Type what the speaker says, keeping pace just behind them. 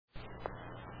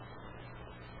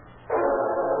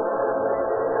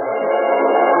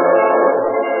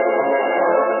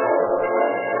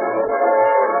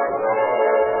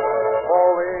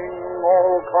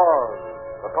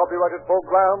light-hearted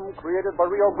program created by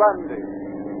Rio Grande.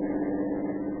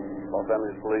 Los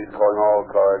Angeles Police calling all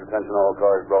cars. Attention all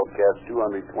cars. Broadcast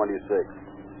 226.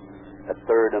 At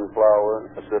 3rd and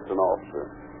Flower, assistant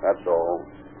officer. That's all.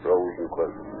 Rose and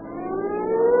Clifton.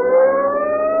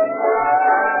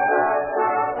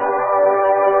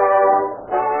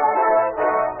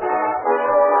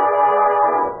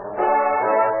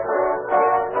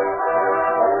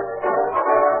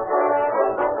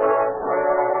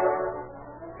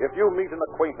 If you meet an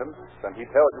acquaintance and he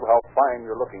tells you how fine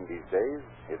you're looking these days,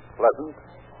 it's pleasant,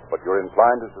 but you're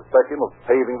inclined to suspect him of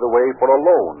paving the way for a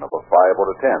loan of a 5 or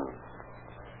a 10.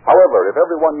 However, if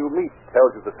everyone you meet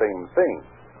tells you the same thing,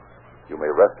 you may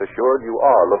rest assured you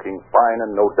are looking fine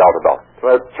and no doubt about it.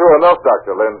 That's true enough,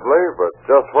 Dr. Lindsley, but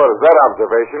just what has that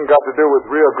observation got to do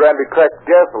with Rio Grande cracked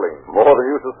gasoline? More than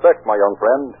you suspect, my young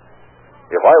friend.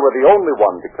 If I were the only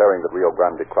one declaring that Rio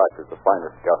Grande cracked is the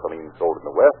finest gasoline sold in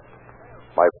the West,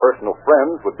 my personal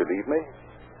friends would believe me,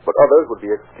 but others would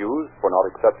be excused for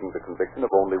not accepting the conviction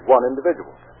of only one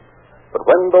individual. But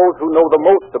when those who know the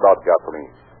most about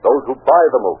gasoline, those who buy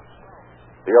the most,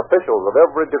 the officials of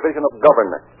every division of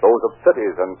government, those of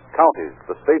cities and counties,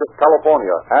 the state of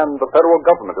California, and the federal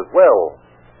government as well,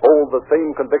 hold the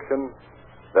same conviction,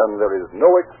 then there is no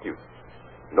excuse,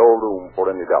 no room for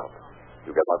any doubt.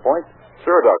 You get my point?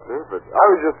 Sure, Doctor, but I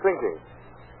was just thinking,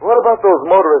 what about those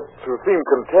motorists who seem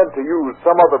content to use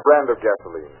some other brand of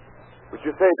gasoline? Would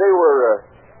you say they were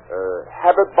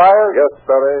habit buyers? Yes,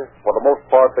 Barry. For the most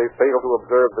part, they fail to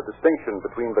observe the distinction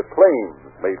between the claims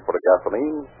made for the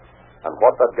gasoline and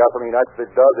what that gasoline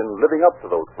actually does in living up to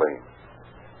those claims.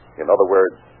 In other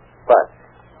words, facts.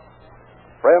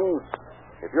 Friends,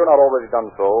 if you're not already done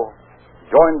so,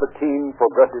 join the keen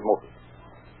progressive motorists.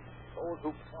 Those who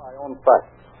rely on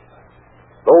facts.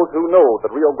 Those who know that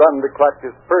Rio Grande cracked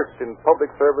is first in public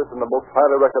service and the most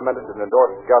highly recommended and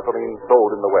endorsed gasoline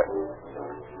sold in the West.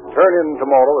 Turn in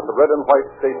tomorrow at the red and white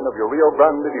station of your Rio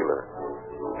Grande dealer.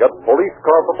 Get police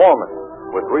car performance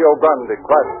with Rio Grande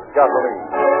cracked gasoline.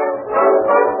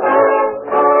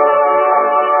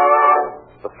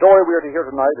 The story we are to hear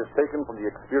tonight is taken from the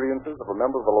experiences of a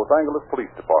member of the Los Angeles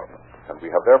Police Department, and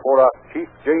we have therefore asked Chief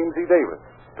James E. Davis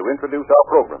to introduce our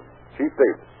program. Chief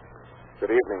Davis.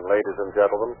 Good evening, ladies and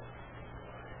gentlemen.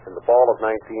 In the fall of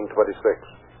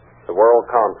 1926, the World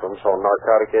Conference on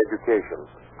Narcotic Education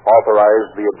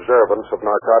authorized the observance of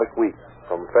Narcotic Week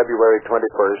from February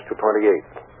 21st to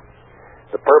 28th.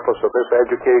 The purpose of this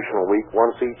educational week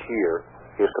once each year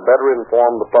is to better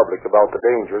inform the public about the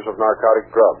dangers of narcotic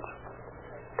drugs,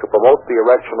 to promote the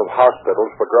erection of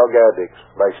hospitals for drug addicts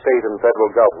by state and federal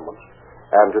governments,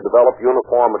 and to develop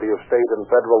uniformity of state and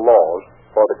federal laws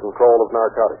for the control of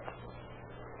narcotics.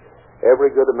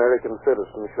 Every good American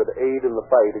citizen should aid in the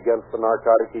fight against the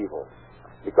narcotic evil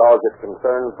because it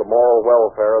concerns the moral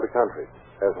welfare of the country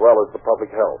as well as the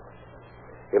public health.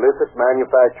 Illicit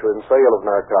manufacture and sale of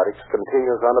narcotics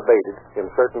continues unabated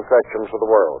in certain sections of the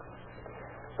world.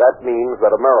 That means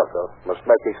that America must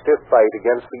make a stiff fight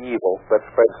against the evil that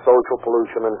spreads social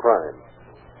pollution and crime.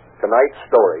 Tonight's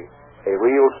story, a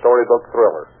real storybook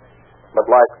thriller, but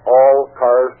like all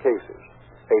Carr's cases,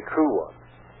 a true one,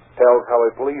 tells how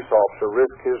a police officer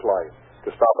risked his life to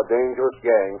stop a dangerous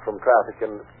gang from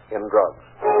trafficking in drugs.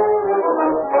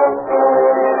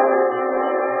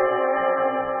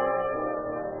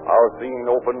 Our scene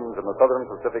opens in the Southern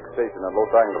Pacific Station in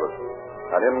Los Angeles.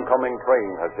 An incoming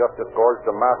train has just disgorged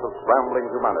a mass of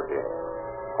scrambling humanity.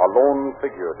 A lone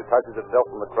figure detaches itself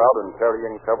from the crowd and,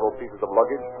 carrying several pieces of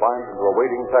luggage, climbs into a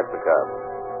waiting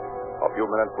taxicab. A few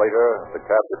minutes later, the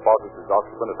cab deposits its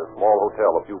occupant at a small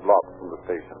hotel a few blocks from the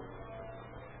station.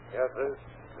 Yes, sir.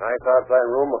 Nice outside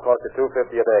room will cost you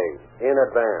 $250 a day, in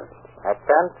advance.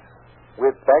 Advance?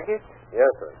 With baggage?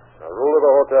 Yes, sir. A rule of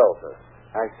the hotel, sir.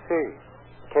 I see.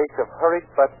 Case of hurried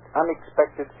but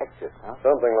unexpected exit, huh?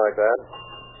 Something like that.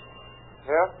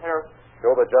 Here.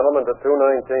 Show the gentleman to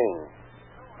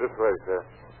 219. This way, sir.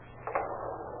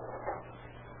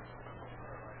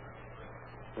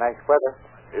 Nice weather.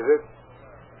 Is it?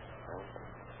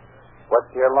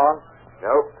 What's your lawn?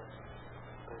 Nope.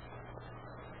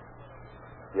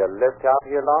 You lived out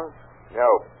here long?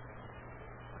 Nope.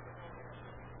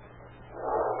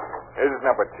 This is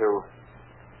number 2.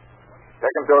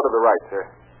 Second door to the right, sir.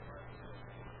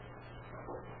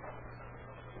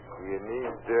 Do you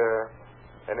need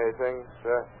anything,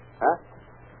 sir? Huh?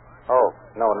 Oh,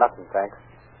 no, nothing, thanks.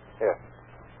 Here.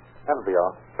 That'll be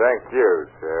all. Thank you,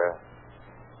 sir.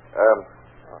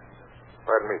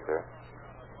 Pardon me, sir.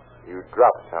 You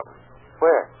dropped something.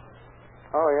 Where?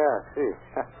 Oh, yeah, I see.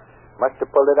 Must have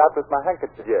pulled it out with my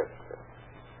handkerchief. Yes, sir.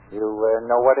 You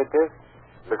know what it is?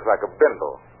 Looks like a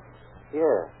bindle.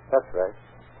 Yeah, that's right.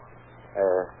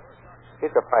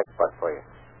 Here's a price spot for you.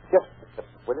 Just,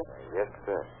 will it? Yes,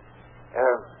 sir.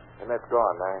 And that's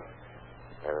gone.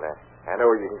 I know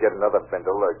you can get another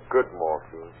bundle of good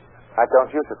morphine. I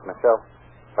don't use it myself,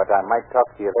 but I might talk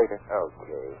to you later.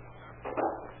 Okay.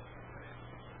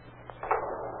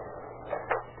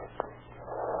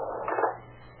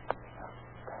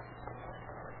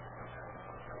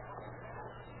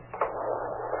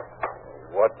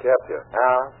 What kept you?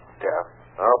 Jeff.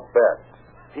 I'll bet.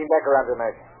 Came back around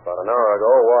tonight. About an hour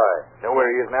ago. Why? Know where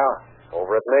he is now?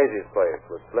 Over at Maisie's place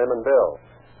with Slim and Bill.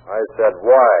 I said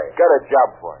why? Got a job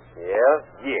for him. Yeah?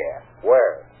 Yeah.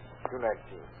 Where?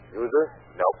 219. User?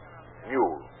 Nope.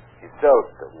 Mule. He sells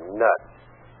them. Nuts.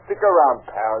 Stick around,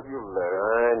 pal. You learn.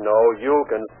 I know you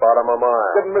can spot 'em a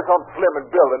mile. Didn't miss on Slim and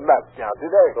Bill in that town,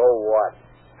 did they? So what?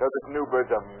 So this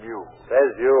Newbird's a mule.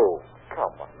 Says you.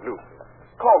 Come on, Luke.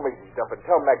 Call Macy's up and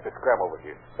tell Mac to scramble with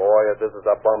you. Boy, if this is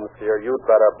a bum steer, you'd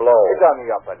better blow. It's on the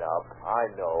up and up. I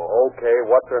know. Okay,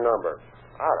 what's her number?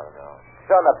 I don't know. It's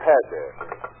on the pad there.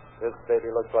 This baby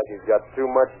looks like he's got too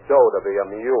much dough to be a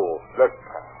mule. Look,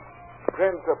 pal.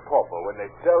 Friends are pauper. When they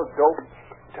sell dope,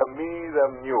 to me,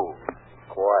 they're mules.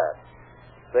 Quiet.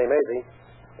 Say, Maisie,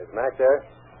 is Mac there?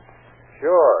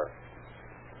 Sure.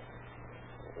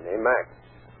 Hey, Mac.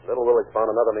 Little Willie's found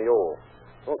another mule.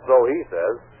 Well, so he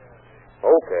says.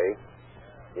 Okay.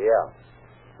 Yeah.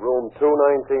 Room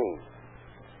 219.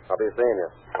 I'll be seeing you.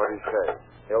 What'd he say?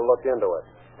 He'll look into it.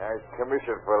 Nice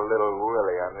commission for a little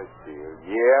Willie on this deal.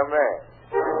 Yeah,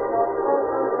 man.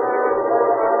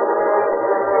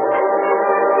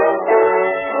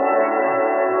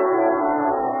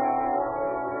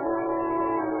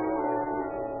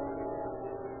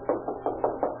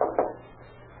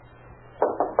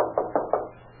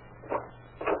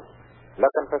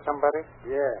 Looking for somebody?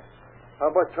 Yeah. How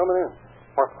about coming in?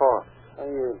 What for?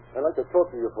 I'd like to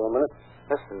talk to you for a minute.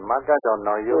 Listen, Mug, I don't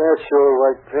know you. That's all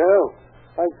right, pal.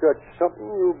 I got something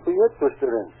you'll be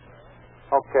interested in.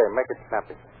 Okay, make it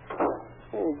snappy.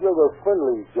 Hey, you're a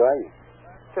friendly guy.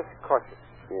 Just cautious.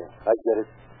 Yeah, I get it.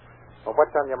 Well,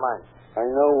 what's on your mind? I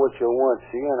know what you want,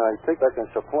 see, and I think I can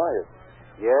supply it.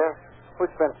 Yeah?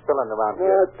 Who's been spilling around Now,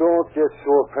 here? don't get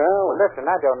sore, pal. Well, listen,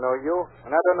 I don't know you,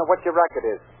 and I don't know what your racket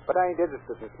is, but I ain't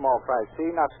interested in small fries.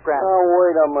 See, not scrambled. Now,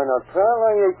 wait a minute, pal.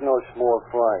 I ain't no small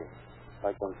fry.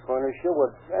 I can furnish you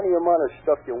with any amount of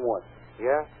stuff you want.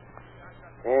 Yeah?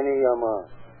 Any amount.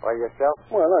 By yourself?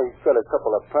 Well, I got a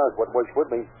couple of pals what works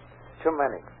with me. Too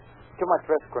many. Too much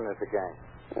risk when there's a gang.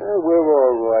 Yeah, we're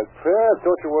all right, pal.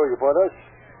 Don't you worry about us.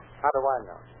 How do I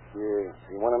know? Yeah,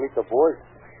 you want to meet the boys?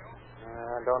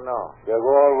 I don't know. They're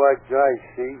all right guys,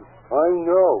 see? I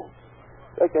know.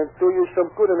 They can do you some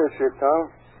good in this here town.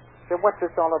 Then what's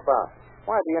this all about?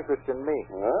 Why the interest in me?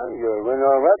 Well, you're in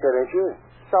our racket, ain't you?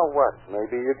 So what?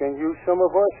 Maybe you can use some of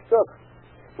our stuff.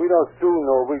 We don't do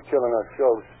no retailing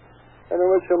ourselves. And there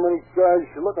ain't so many guys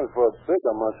looking for big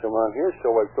amounts around here, so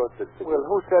I thought that... Well,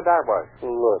 who said I was?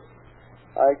 Look,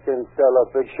 I can tell a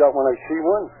big shot when I see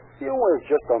one. You ain't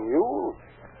just a mule.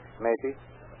 Maybe.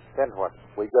 Then what?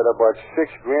 We got about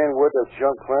 $6,000 worth of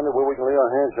junk planted where we can lay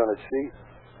our hands on it, see?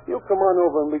 You come on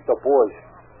over and meet the boys.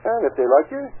 And if they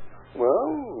like you,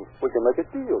 well, we can make a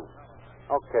deal.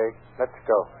 Okay, let's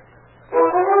go.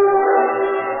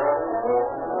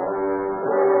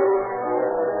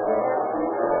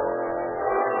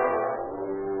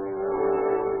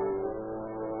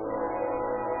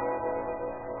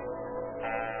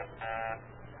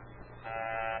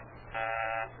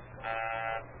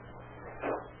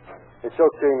 It's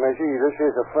okay, Maisie. This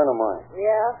here's a friend of mine.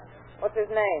 Yeah? What's his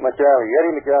name? McGalley,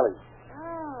 Eddie McGalley.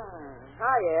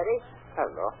 Hi, Eddie.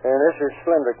 Hello. And this is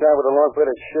Slim, the guy with the long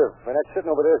bearded shirt. And that's sitting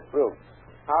over there is Bill.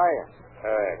 How are you?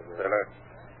 Hey, fella.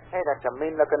 Hey, that's a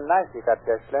mean-looking knife you got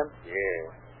there, Slim. Yeah.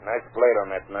 Nice blade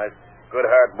on that knife. Good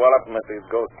hard wallop, Mrs.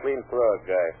 Goes clean through a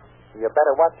guy. You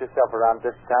better watch yourself around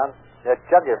this town. They'll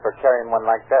jug you for carrying one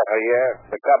like that. Oh, yeah?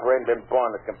 The copper ain't been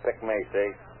born that can pick mace,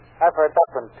 eh? I've heard that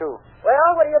one, too. Well,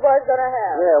 what are you boys going to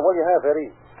have? Yeah, what do you have,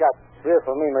 Eddie? Got Beer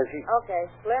for me, Maisie. Okay,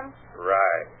 Slim?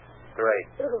 Right.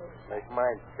 Straight. make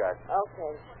mine, Scott.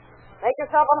 Okay. Make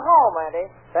yourself at home, Eddie.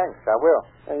 Thanks, I will.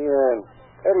 Hey,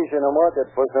 Eddie's in the market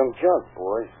for some junk,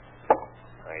 boys.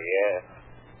 Oh, yeah?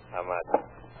 How much?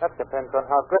 That depends on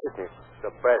how good it is. The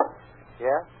best.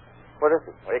 Yeah? What is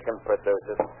it? We can produce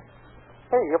it.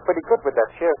 Hey, you're pretty good with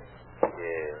that shirt.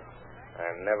 Yeah. I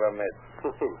never miss.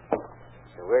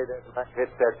 The way that knife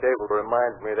hits that table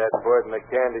reminds me of that bird in the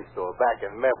candy store back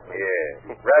in Memphis.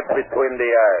 Yeah. Right between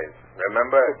the eyes.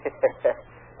 Remember?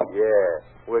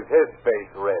 Yeah. Was his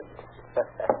face red?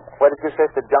 What did you say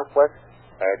the junk was?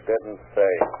 I didn't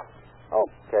say.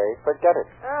 Okay, forget it.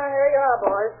 Here you are,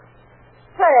 boys.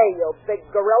 Say, you big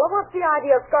gorilla, what's the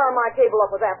idea of scarring my table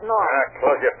up with that knife?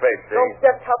 Close your face, Don't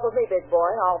step tough with me, big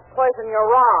boy. I'll poison your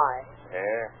rye.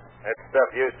 Yeah? That stuff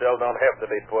you sell don't have to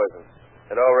be poisoned.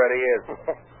 It already is.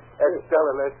 Let's sell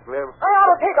it, let's Slim. I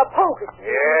ought to take a poke at you.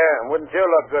 Yeah, wouldn't you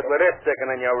look good with it sticking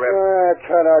in your ribs?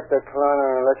 Cut out the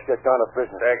clowning and let's get down to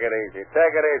business. Take it easy.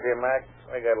 Take it easy, Mac.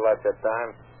 We got lots of time.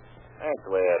 Ain't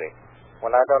we, Eddie?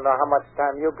 Well, I don't know how much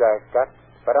time you guys got,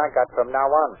 but I got from now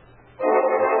on.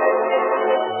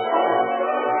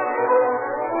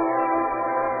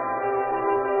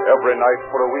 Every night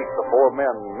for a week, the four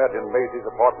men met in Maisie's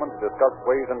apartment to discuss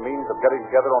ways and means of getting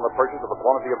together on the purchase of a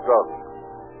quantity of drugs.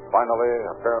 Finally,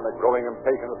 apparently growing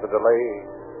impatient at the delay,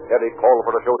 Eddie called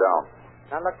for the showdown.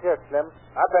 Now, look here, Slim.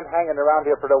 I've been hanging around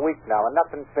here for a week now, and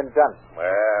nothing's been done.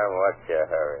 Well, what's your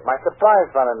hurry? My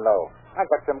supply's running low. I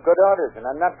got some good orders, and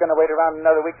I'm not going to wait around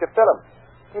another week to fill them.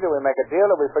 Either we make a deal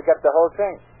or we forget the whole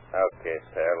thing. Okay,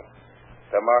 pal.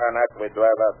 Tomorrow night we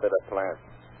drive out to the plant.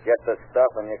 Get the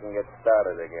stuff and you can get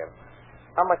started again.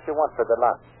 How much you want for the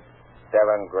lot?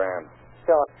 $7,000.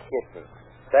 Don't kid me.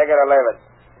 Take it or leave it.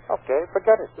 Okay,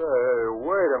 forget it.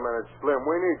 Wait a minute, Slim.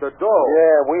 We need the dough.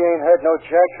 Yeah, we ain't had no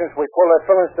jack since we pulled that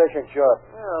filling station job.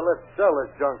 Yeah, let's sell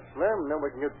this junk, Slim, and then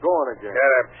we can get going again.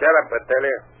 Shut up, I tell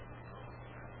you.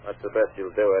 What's the best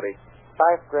you'll do, Eddie?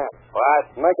 $5,000. What?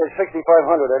 Make it 6,500,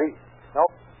 Eddie.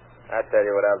 Nope. I'll tell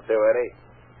you what I'll do, Eddie.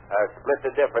 I'll split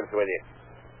the difference with you.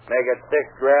 Make it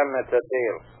 $6,000, it's a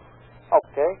deal.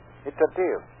 Okay, it's a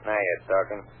deal. Now you're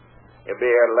talking. You'll be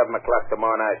here at 11 o'clock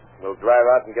tomorrow night. We'll drive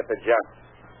out and get the junk.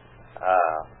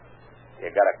 You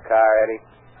got a car, Eddie?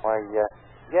 Why,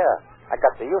 yeah. I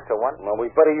got the use of one. Well, we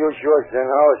better use yours then.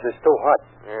 Ours is too hot.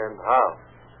 And how?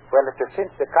 Well, it's a cinch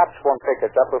the cops won't pick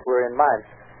us up if we're in mines.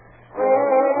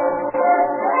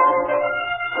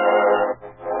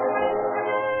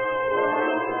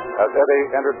 As Eddie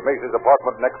entered Maisie's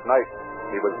apartment next night,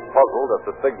 he was puzzled at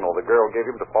the signal the girl gave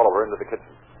him to follow her into the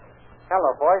kitchen. Hello,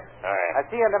 boys. All right. I'll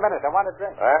see you in a minute. I want a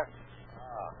drink. Huh?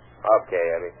 Okay,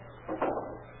 Eddie.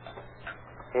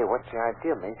 Hey, what's your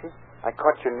idea, Maisie? I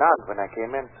caught your nod when I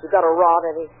came in. You got a rod,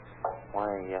 Eddie?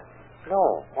 Why,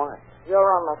 no. Why? You're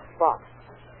on the spot.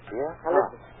 Yeah? Now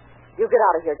listen, you get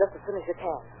out of here just as soon as you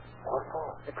can. What for?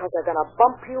 Because they're going to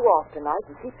bump you off tonight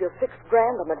and keep your $6,000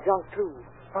 on the junk, too.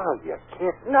 Oh, you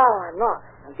kidding? No, I'm not.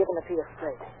 I'm giving it to you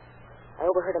straight. I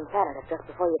overheard him planning it just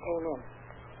before you came in.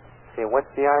 Say,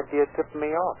 what's the idea of tipping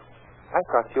me off? I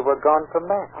thought you were gone from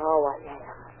that. Oh, I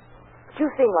am. But you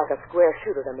seem like a square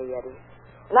shooter to me, Eddie.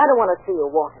 And I don't want to see you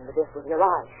walking to this with your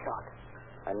eyes shut.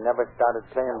 I never started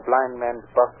playing blind man's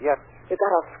buff yet. You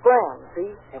got to scram,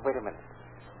 see? Hey, wait a minute.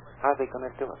 How are they going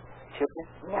to do it? Shoot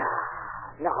me?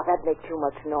 No, that'd make too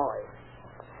much noise.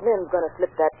 Slim's going to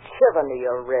slip that shiv into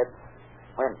your ribs.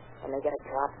 When? When they get it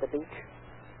off the beach.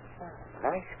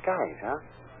 Nice guys, huh?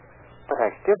 But I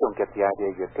still don't get the idea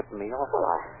you're tipping me off. Well,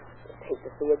 I just hate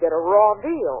to see you get a raw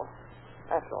deal.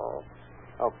 That's all.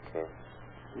 Okay.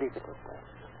 Leave it at that.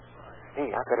 Hey,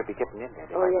 I better be getting in there.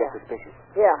 They Oh, might yeah. get suspicious.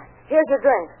 Yeah, here's your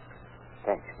drink.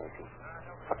 Thanks, Maisie.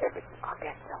 For everything. Oh,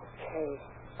 that's okay.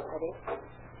 Eddie?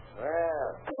 Well,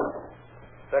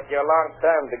 took you a long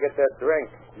time to get that drink.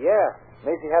 Yeah.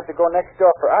 Maisie had to go next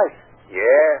door for ice.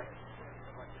 Yeah?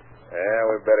 Yeah,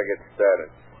 we better get started.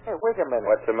 Hey, wait a minute.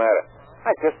 What's the matter?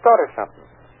 I just thought of something.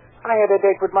 I had a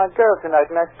date with my girl tonight,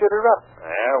 and I stood her up.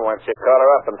 Well, why don't you call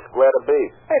her up and square the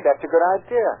beef? Hey, that's a good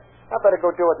idea. I better go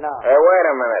do it now. Hey, wait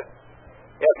a minute.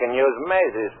 You can use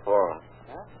Maisie's phone.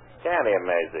 Huh? Can't you,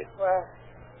 Maisie? Well,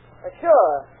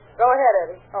 sure. Go ahead,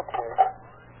 Eddie. Okay.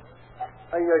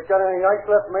 Hey, you got any ice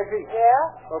left, Maisie? Yeah?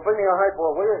 Well, bring me a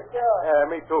highball, will you? Sure. Yeah,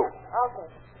 me too. Okay.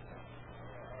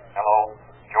 Hello,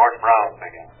 George Brown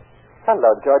speaking. Hello,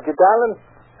 Georgia, darling.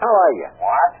 How are you?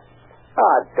 What?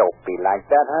 Ah, don't be like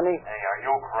that, honey. Hey, are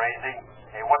you crazy?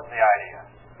 Hey, what's the idea?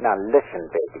 Now, listen,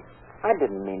 baby. I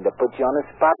didn't mean to put you on the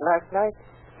spot last night,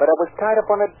 but I was tied up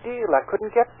on a deal. I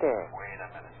couldn't get there. Wait a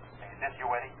minute. Hey, is this you,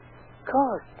 Eddie? Of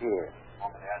course, dear.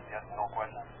 Want me to ask yes or no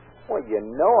question? Well, you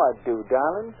know I do,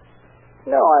 darling.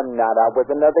 No, I'm not out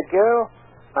with another girl.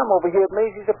 I'm over here at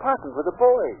Maisie's apartment with the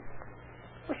boys.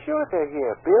 Well, sure they're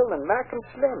here. Bill and Mac and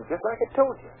Slim, just like I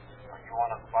told you. Are you on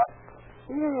the spot?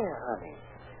 Yeah, honey.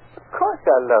 Of course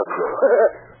I love you.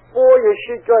 Boy, you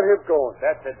she got him going.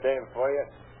 That's a dame for you.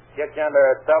 Get you under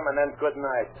her thumb and then good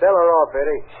night. Sell her off,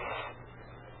 Eddie.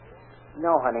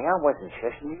 No, honey, I wasn't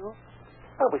shushing you.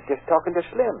 I was just talking to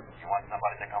Slim. You want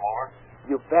somebody to come over?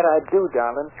 You bet I do,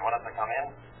 darling. You want us to come in?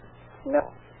 No.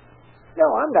 No,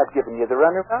 I'm not giving you the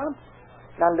runaround.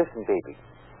 Now listen, baby.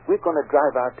 We're going to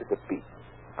drive out to the beach.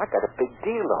 I got a big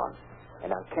deal on. and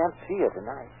I can't see her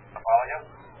tonight. Follow you?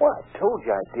 Well, I told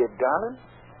you I did, darling.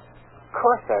 Of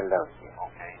course I love you.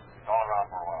 Okay. Stall around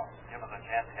for a while. Give us a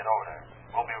chance to get over there.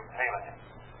 We'll be tailing you.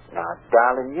 Now,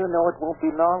 darling, you know it won't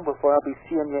be long before I'll be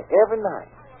seeing you every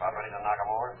night. About ready to knock him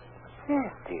over?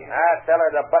 Yes, dear. Tell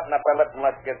her to button up her lip and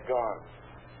let's get going.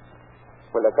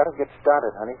 Well, I gotta get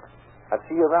started, honey. I'll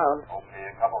see you around. Okay,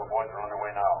 a couple of boys are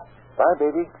underway now. Bye,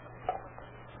 baby.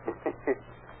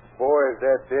 Boy,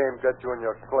 that dame got you in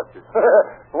your clutches.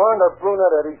 Blonde or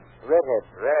brunette, Eddie? Redhead.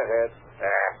 Redhead.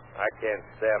 I can't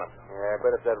stand them. Yeah, I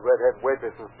bet if that redhead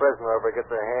waitress in Fresno ever gets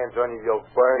her hands on you, you'll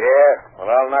burn. Yeah, well,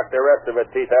 I'll knock the rest of her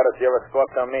teeth out if she ever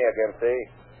squawks on me again, see?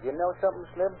 You know something,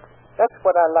 Slim? That's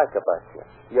what I like about you.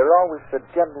 You're always so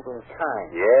gentle and kind.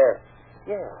 Yeah.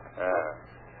 Yeah.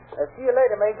 See you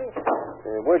later, Maisie.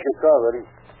 Where's your car, Eddie?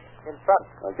 In front.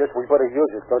 I guess we better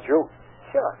use it, don't you?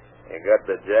 Sure. You got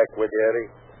the jack with you, Eddie?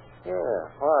 Yeah,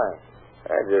 why?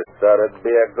 I just thought it'd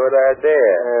be a good idea.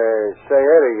 Say,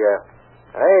 Eddie,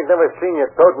 I ain't never seen you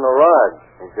toting a rod.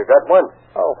 Ain't you got one?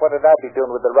 Oh, what did I be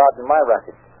doing with the rod in my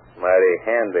racket? Mighty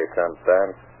handy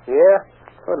sometimes. Yeah?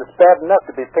 Well, it's bad enough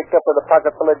to be picked up with a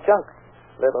pocket full of junk,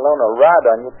 let alone a rod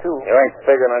on you, too. You ain't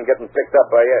figuring on getting picked up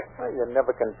by yet. Well, you never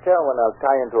can tell when I'll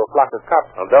tie into a flock of cops.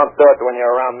 Well, don't do it when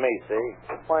you're around me, see?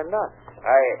 Why not?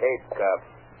 I hate cops.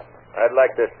 I'd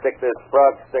like to stick this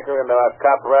frog sticker into a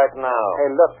cop right now. Hey,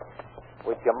 look.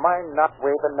 Would you mind not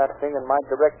waving that thing in my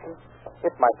direction?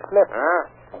 It might slip. Huh?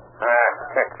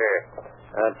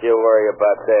 Don't you worry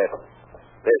about that.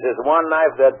 This is one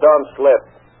knife that don't slip,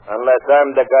 unless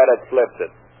I'm the guy that slips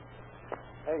it.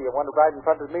 Hey, you want to ride in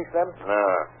front of me, Slim? No.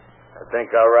 I think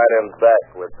I'll ride him back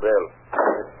with Bill.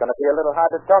 It's going to be a little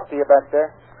hard to talk to you back there.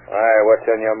 Why, what's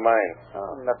on your mind?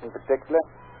 Oh, nothing particular.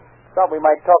 Thought we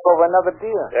might talk over another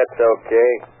deal. That's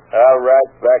okay. I'll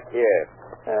ride back here.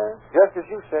 Just as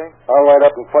you say. I'll ride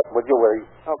up in front with you, Eddie.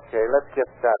 Okay, let's get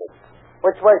started.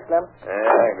 Which way, Slim?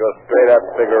 Go straight up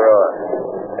Figueroa.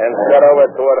 And cut over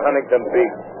toward Huntington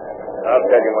Beach. I'll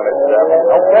tell you when it's up.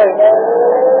 Okay.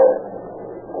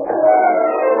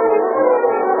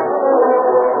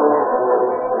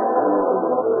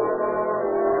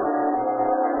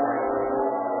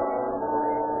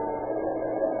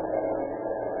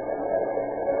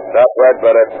 Stop right by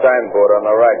that signboard on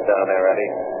the right down there,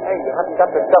 Eddie. Hey, you haven't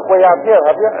got the stuff way out here,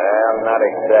 have you? Well, not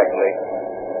exactly.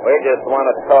 We just want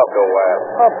to talk a while.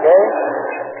 Okay.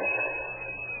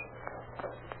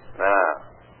 Now,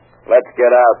 let's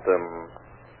get out and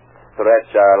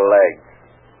stretch our legs.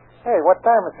 Hey, what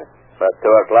time is it? About 2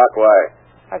 o'clock, why?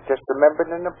 I just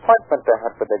remembered an appointment I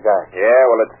had with the guy. Yeah,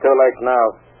 well, it's too late now.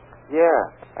 Yeah,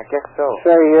 I guess so.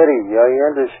 Say, Eddie, I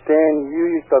understand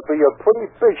you used to be a pretty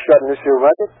big shot in this here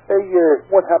racket. Hey,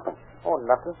 what happened? Oh,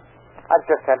 nothing. I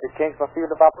just had to change my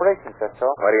field of operations, that's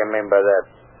all. What do you mean by that?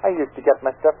 I used to get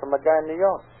my stuff from a guy in New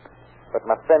York. But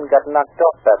my friend got knocked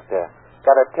off back there.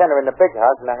 Got a tenner in the big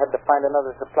house, and I had to find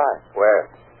another supply. Where?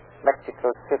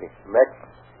 Mexico City.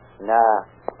 Nah,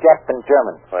 Gap in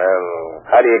German. Well,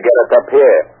 how do you get it up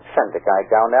here? Send the guy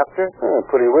down after.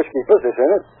 Pretty risky business,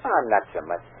 ain't it? Oh, not so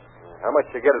much. How much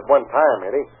you get at one time,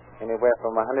 Eddie? Anywhere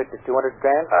from 100 to 200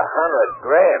 grand. 100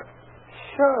 grand?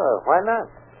 Sure, why not?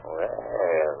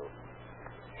 Well,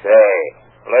 say,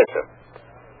 listen.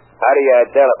 How do you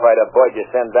identify the boy you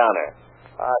send down there?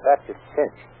 Ah, that's a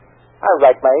cinch. I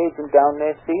write my agent down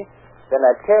there, see? Then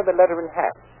I tear the letter in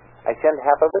half. I send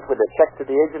half of it with a check to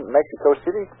the agent in Mexico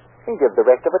City and give the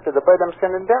rest of it to the bird I'm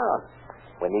sending down.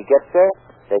 When he gets there,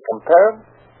 they compare him,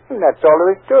 and that's all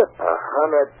there is to it.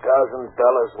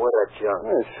 $100,000 worth of junk.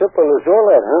 As simple as all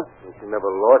that, huh? You never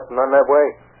lost none that way?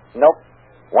 Nope.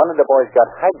 One of the boys got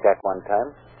hijacked one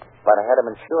time, but I had him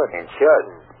insured. Insured?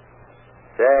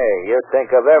 Say, you think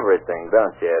of everything,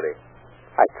 don't you, Eddie?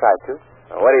 I try to.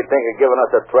 Now, what do you think of giving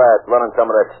us a try at running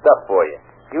some of that stuff for you?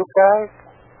 You guys?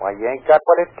 Why, you ain't got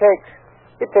what it takes.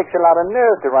 It takes a lot of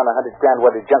nerve to run 100 grand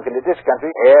worth of junk into this country.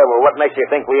 Yeah, well, what makes you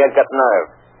think we ain't got nerve?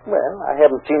 Well, I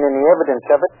haven't seen any evidence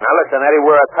of it. Now, listen, Eddie,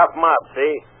 we're a tough mob,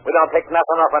 see? We don't take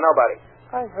nothing off of nobody.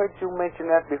 I heard you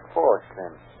mention that before,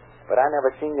 Slim. But I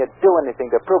never seen you do anything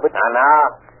to prove it.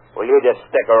 Now, will you just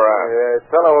stick around?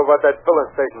 Tell him about that filling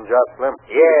station job, Slim.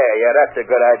 Yeah, that's a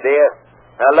good idea.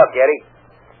 Now, look, Eddie,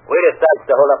 we decided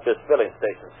to hold up this filling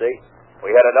station, see?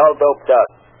 We had it all doped up.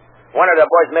 One of the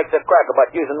boys makes a crack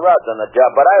about using rods on the job,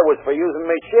 but I was for using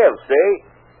me shiv, see?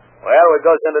 Well, we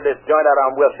goes into this joint out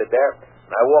on Wilshire there,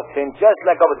 and I walked in just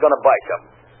like I was going to buy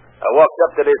something. I walked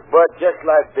up to this bird just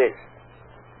like this.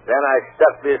 Then I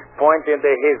stuck this point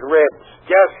into his ribs,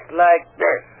 just like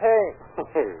this. Hey.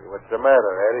 What's the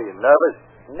matter, Eddie? You nervous?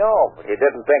 No. You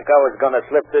didn't think I was going to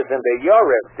slip this into your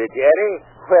ribs, did you, Eddie?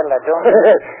 Well, I don't...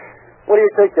 What do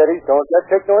you think, Eddie? Don't that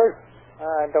take noise?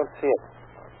 I don't see it.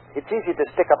 It's easy to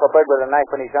stick up a bird with a knife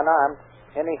when he's unarmed.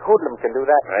 Any hoodlum can do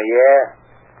that. Yeah?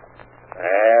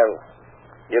 Well,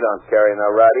 you don't carry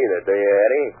no rod either, do you,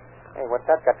 Eddie? Hey, what's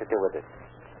that got to do with it?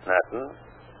 Nothing.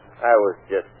 I was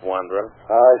just wondering.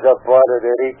 How's about it,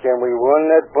 Eddie? Can we run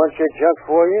that bunch of junk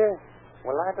for you?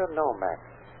 Well, I don't know, Mac.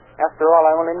 After all,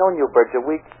 I only known you birds a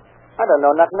week. I don't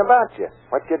know nothing about you.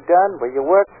 What you done, where you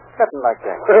work, nothing like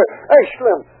that. Hey,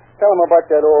 Slim, tell him about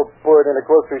that old bird in the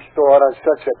grocery store out on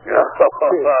Sunset.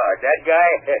 That guy?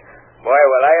 Boy,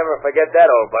 will I ever forget that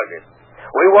old bucket.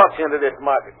 We walked into this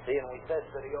market, see, and we said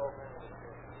to the old man,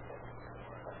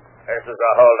 this is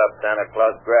a hold-up, Santa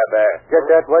Claus. Grab that. Get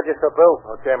that register, Bill.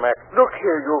 Okay, Mac. Look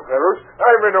here, you fellows.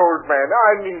 I'm an old man.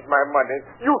 I need my money.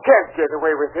 You can't get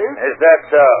away with it. Is that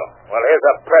so? Well, here's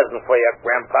a present for you,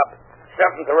 Grandpop.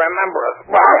 Something to remember us.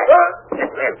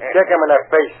 Kick him in the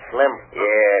face, Slim.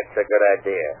 Yeah, it's a good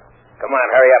idea. Come on,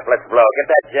 hurry up. Let's blow. Get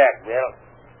that jack, Bill.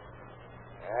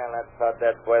 Well, that taught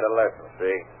that boy the lesson,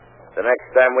 see? The next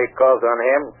time we calls on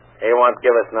him, he won't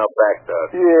give us no back talk.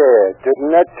 Yeah,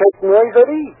 didn't that take noise,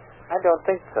 Eddie? I don't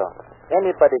think so.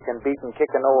 Anybody can beat and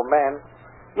kick an old man.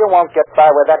 You won't get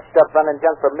by with that stuff running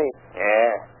junk from me.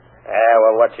 Yeah?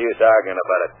 Well, what's the use arguing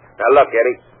about it? Now, look,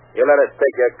 Eddie. You let us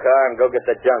take your car and go get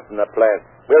the junk from the plant.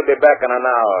 We'll be back in an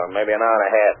hour, maybe an hour and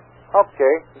a half.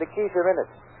 Okay. The keys are in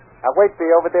it. I'll wait for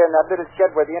you over there in that little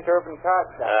shed where the interurban cars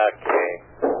stop. Okay.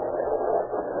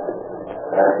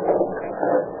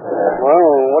 Well,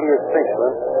 what do you think,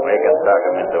 Slim? We can talk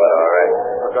him into it, all right.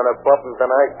 We're going to bump him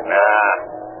tonight?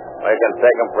 Nah. We can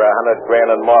take him for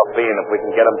 $100,000 in morphine if we can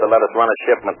get him to let us run a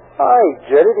shipment. I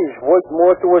get it. He's worth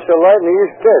more to us alive than he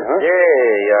is dead, huh?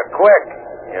 Yeah, you're quick.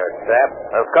 You're sap.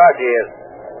 Of course he is.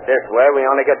 This way, we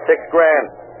only get $6,000.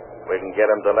 We can get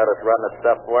him to let us run the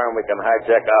stuff for him. We can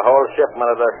hijack a whole shipment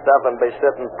of the stuff and be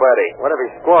sitting pretty. What if he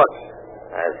squawks?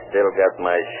 I still got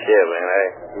my shiv, ain't I?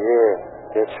 Yeah,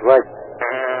 that's right.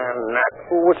 Not.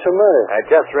 Well, what's the matter? I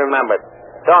just remembered.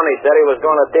 Tony said he was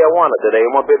going to Tijuana today. He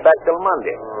won't be back till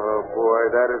Monday. Oh, boy,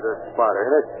 that is a spotter,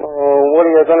 isn't it? Oh, what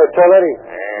are you going to tell Eddie?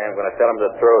 I'm going to tell him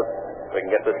the truth. We can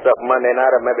get the stuff Monday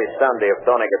night or maybe Sunday if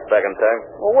Tony gets back in time.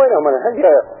 Well, wait a minute.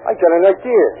 I got an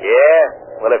idea. Yeah?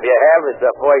 Well, if you have, it's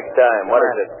the first time. What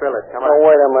is it? Fill it. Come on. Oh,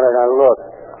 wait a minute now, look.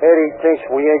 Eddie thinks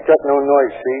we ain't got no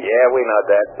noise, see? Yeah, we know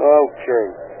that. Okay.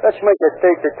 Let's make a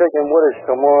date to take him with us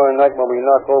tomorrow night when we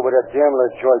knock over that gambler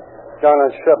joint down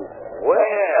on 7th.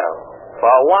 Well,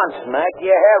 for once, Mac,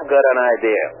 you have got an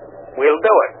idea. We'll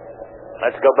do it.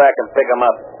 Let's go back and pick him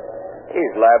up.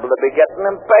 He's liable to be getting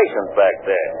impatient back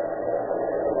there.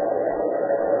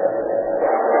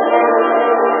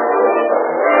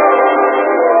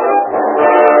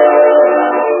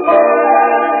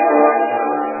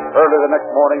 Early the next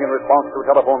morning, in response to a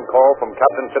telephone call from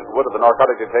Captain Chitwood of the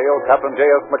Narcotic Detail, Captain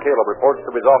J.S. McCaleb reports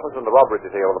to his office in the robbery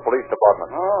detail of the police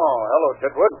department. Oh, hello,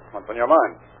 Chitwood. What's on your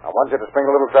mind? I want you to spring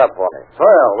a little trap for me.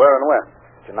 Well, where and when?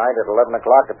 Tonight at 11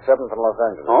 o'clock at 7th in Los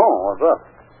Angeles. Oh, what's up?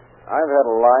 I've had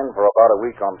a line for about a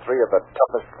week on 3 of the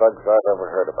toughest thugs I've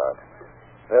ever heard about.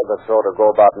 They're the sort who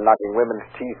go about knocking women's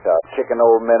teeth out, kicking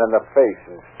old men in the face,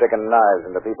 and sticking knives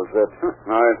into people's ribs.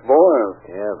 Nice boys.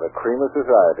 Yeah, the cream of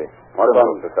society. What's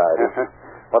Criminal society.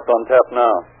 What's on tap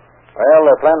now? Well,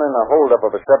 they're planning a hold-up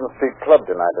of a 7th Street club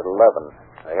tonight at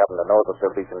 11. They happen to know that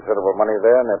there'll be considerable money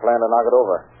there, and they plan to knock it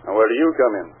over. Now, where do you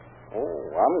come in?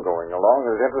 Oh, I'm going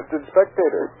along as interested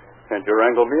spectator. Can't you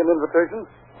wrangle me an invitation?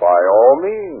 By all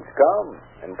means, come,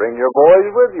 and bring your boys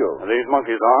with you. Are these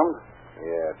monkeys armed?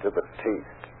 Yeah, to the teeth.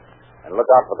 And look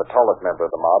out for the tallest member of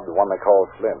the mob, the one they call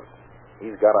Slim.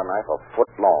 He's got a knife a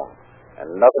foot long, and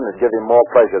nothing would give him more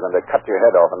pleasure than to cut your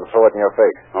head off and throw it in your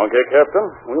face. Okay, Captain.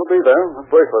 We'll be there. The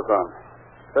bracelets on.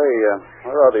 Say,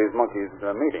 where are these monkeys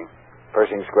meeting?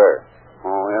 Pershing Square.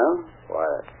 Oh, yeah?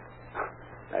 Quiet.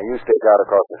 Now, you stake out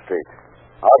across the street.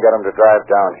 I'll get 'em to drive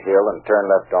downhill and turn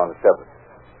left on 7th.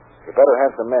 You better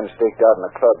have some men staked out in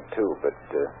the club, too, but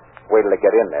wait till they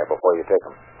get in there before you take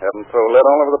 'em. Have them throw lead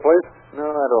all over the place? No,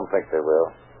 I don't think they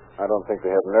will. I don't think they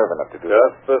have nerve enough to do that.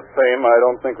 Just the same, I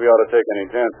don't think we ought to take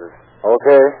any chances.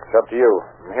 Okay, it's up to you.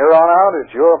 From here on out,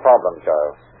 it's your problem,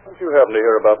 child. Don't you happen to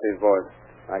hear about these boys?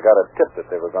 I got a tip that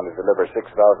they were going to deliver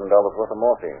 $6,000 worth of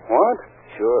morphine. What?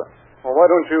 Sure. Well, why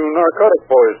don't you narcotic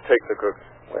boys take the crooks?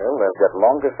 Well, they'll get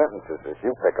longer sentences if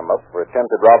you pick 'em up for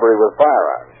attempted robbery with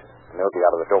firearms. And they'll be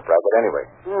out of the dope racket anyway.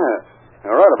 Yes.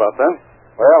 You're right about that.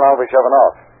 Well, I'll be shoving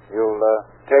off. You'll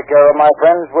take care of my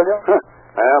friends, will you?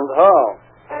 And how?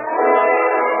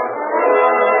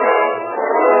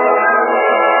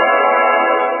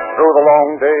 Through the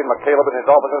long day, McCaleb and his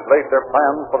officers laid their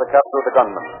plans for the capture of the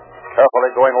gunman.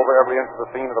 carefully going over every inch of the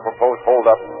scene of the proposed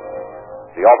hold-up,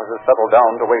 the officers settled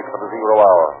down to wait for the 0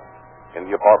 hour. In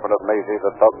the apartment of Maisie,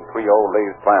 the thug trio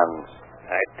lays plans.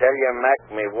 I tell you, Mac,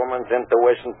 me woman's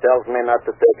intuition tells me not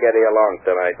to take Eddie along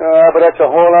tonight. But that's the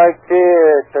whole idea.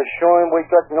 To show him we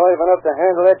got nerve enough to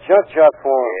handle that junk job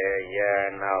for him.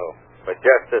 Yeah, I know. But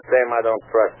just the same, I don't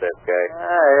trust that guy.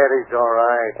 Eddie's all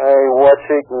right. Hey, what's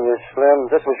eating you, Slim?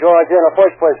 This was your idea in the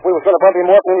first place. We was going to bump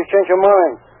him off and then you changed your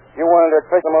mind. You wanted to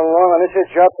take him along on this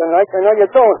job tonight, and now you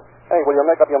don't. Hey, will you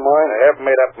make up your mind? I have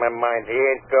made up my mind. He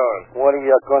ain't going. What are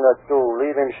you going to do?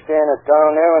 Leave him standing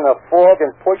down there in the fog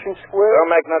and pushing square? Don't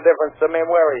make no difference to me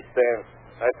where he stands.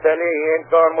 I tell you, he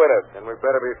ain't going with us. And we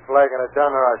better be flagging it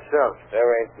down there ourselves. There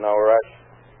ain't no rush.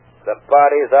 The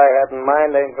parties I had in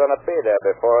mind ain't going to be there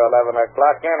before 11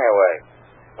 o'clock anyway.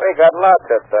 We got lots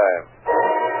of time.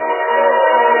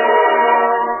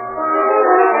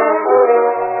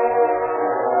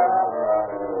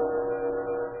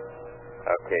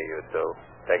 Okay, you two.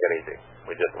 Take it easy.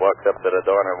 We just walks up to the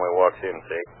door and we walks in,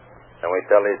 see? And we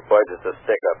tell these boys it's a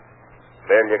stick-up.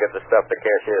 Bill, you get the stuff the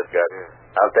cashier's got.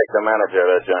 I'll take the manager of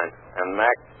the joint. And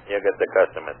Mac, you get the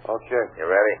customers. Okay. You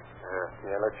ready?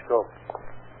 Yeah, let's go.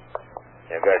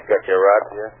 You guys got your rods?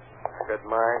 Yeah. I got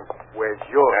mine. Where's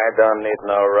yours? I don't need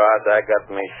no rods. I got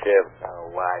me shiv.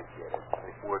 Oh, I get it.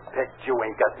 If we're picked, you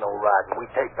ain't got no rod, and we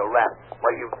take the rap. Why,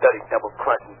 you dirty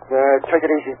double-crossing. Take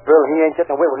it easy, Bill. He ain't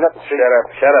getting away with nothing.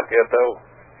 Shut up, you two.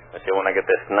 If you want to get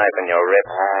this knife in your rib,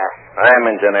 I'm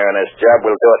engineering this job.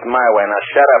 We'll do it my way. Now,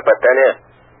 shut up, I tell you.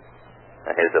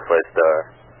 Now, here's the first door.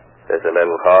 There's a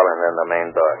little hall and then the main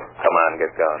door. Come on,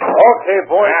 get going. Okay,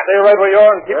 boys. Stay right where you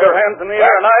are and keep your hands in the air.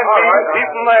 And I mean, keep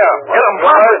them there. Get them,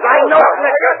 boys. I know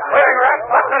this. You're swearing rap.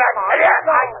 What's that?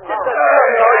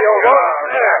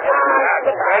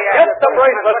 Get the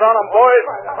bracelets on them, boys.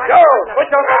 Joe,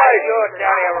 switch on the light.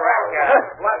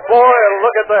 Boy,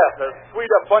 look at that. As sweet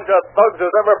a bunch of thugs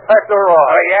as ever packed a rod.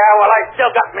 Oh, yeah? Well, I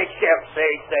still got me shiv,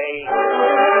 see?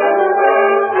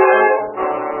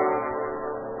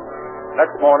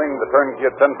 Next morning, the turnkey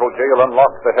at Central Jail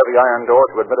unlocked the heavy iron door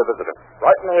to admit a visitor.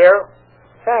 Right in here.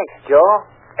 Thanks, Joe.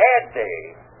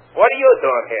 Eddie, what are you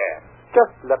doing here?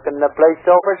 Just looking the place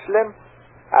over, Slim.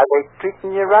 Are they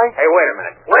treating you right? Hey, wait a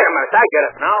minute. I get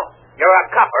it now. You're a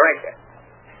copper, ain't you?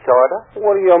 Sorta.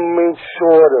 What do you mean,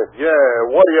 sorta?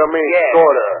 Yeah, what do you mean, Yeah.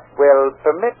 sorta? Well,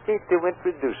 permit me to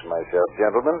introduce myself,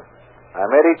 gentlemen. I'm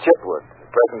Eddie Chitwood,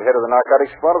 present head of the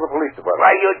narcotics squad of the police department.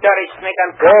 Why, you dirty snake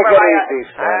and Take copper. it easy,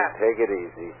 Slim. Take it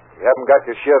easy. You haven't got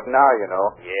your shiv now, you know.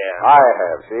 Yeah. I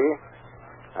have, see?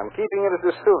 I'm keeping it as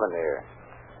a souvenir.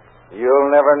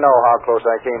 You'll never know how close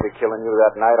I came to killing you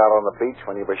that night out on the beach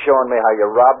when you were showing me how you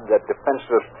robbed that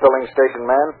defenseless filling station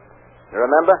man. You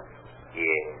remember?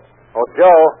 Yeah. Oh,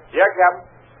 Joe. Yeah,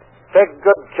 Captain. Take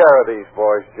good care of these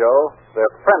boys, Joe.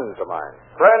 They're friends of mine.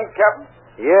 Friends, Captain?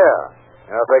 Yeah.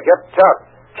 Now, if they get tough,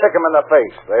 kick them in the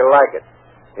face. They like it.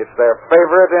 It's their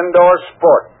favorite indoor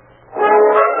sport.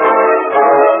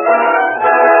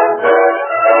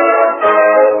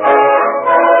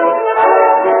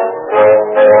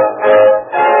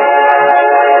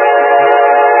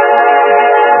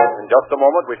 In just a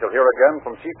moment, we shall hear again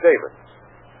from Chief Davis.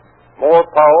 More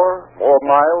power, more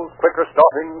miles, quicker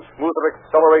stopping, smoother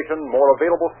acceleration, more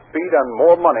available speed, and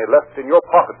more money left in your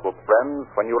pocketbook, friends,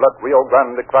 when you let Rio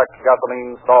Grande cracked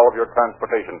gasoline solve your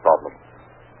transportation problems.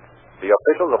 The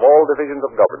officials of all divisions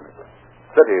of government,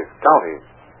 cities, counties,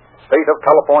 state of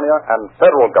California, and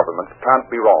federal governments can't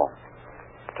be wrong.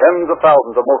 Tens of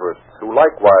thousands of motorists who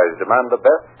likewise demand the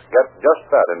best get just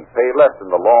that and pay less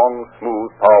in the long, smooth,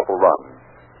 powerful run.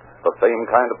 The same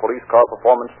kind of police car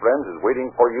performance, friends, is waiting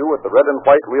for you at the red and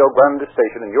white Rio Grande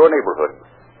station in your neighborhood.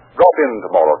 Drop in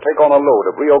tomorrow, take on a load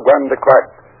of Rio Grande crack,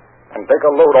 and take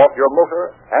a load off your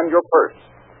motor and your purse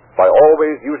by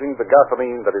always using the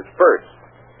gasoline that is first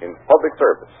in public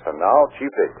service. And now, Chief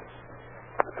Davis.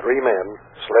 The three men,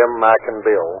 Slim, Mac, and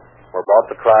Bill, were brought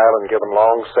to trial and given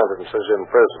long sentences in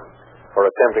prison for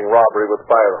attempting robbery with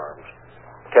firearms,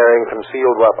 carrying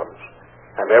concealed weapons,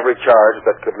 and every charge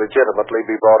that could legitimately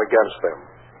be brought against them.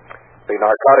 The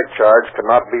narcotic charge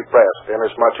cannot be pressed,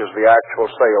 inasmuch as the actual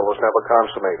sale was never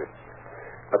consummated.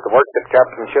 But the work that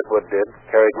Captain Chitwood did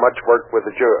carried much work with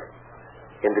the jury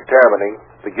in determining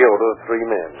the guilt of the three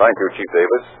men. Thank you, Chief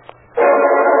Davis.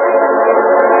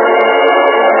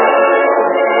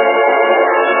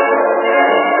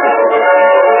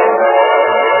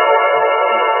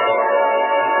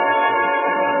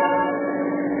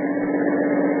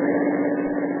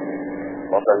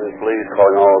 Los Angeles Police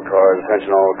calling all cars,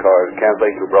 attention all cars,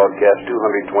 cancellation of broadcast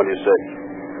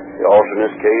 226. The officer in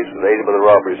this case was aided by the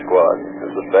robbery squad. The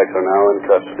suspects are now in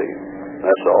custody.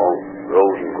 That's all.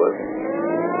 Rosenquist.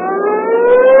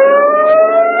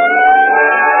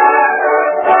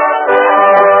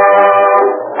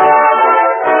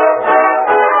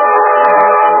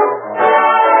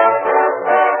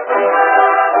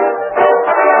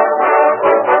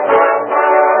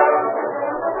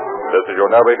 This is your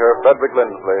narrator, Frederick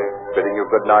Lindsley, bidding you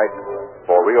good night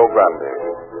for Rio Grande.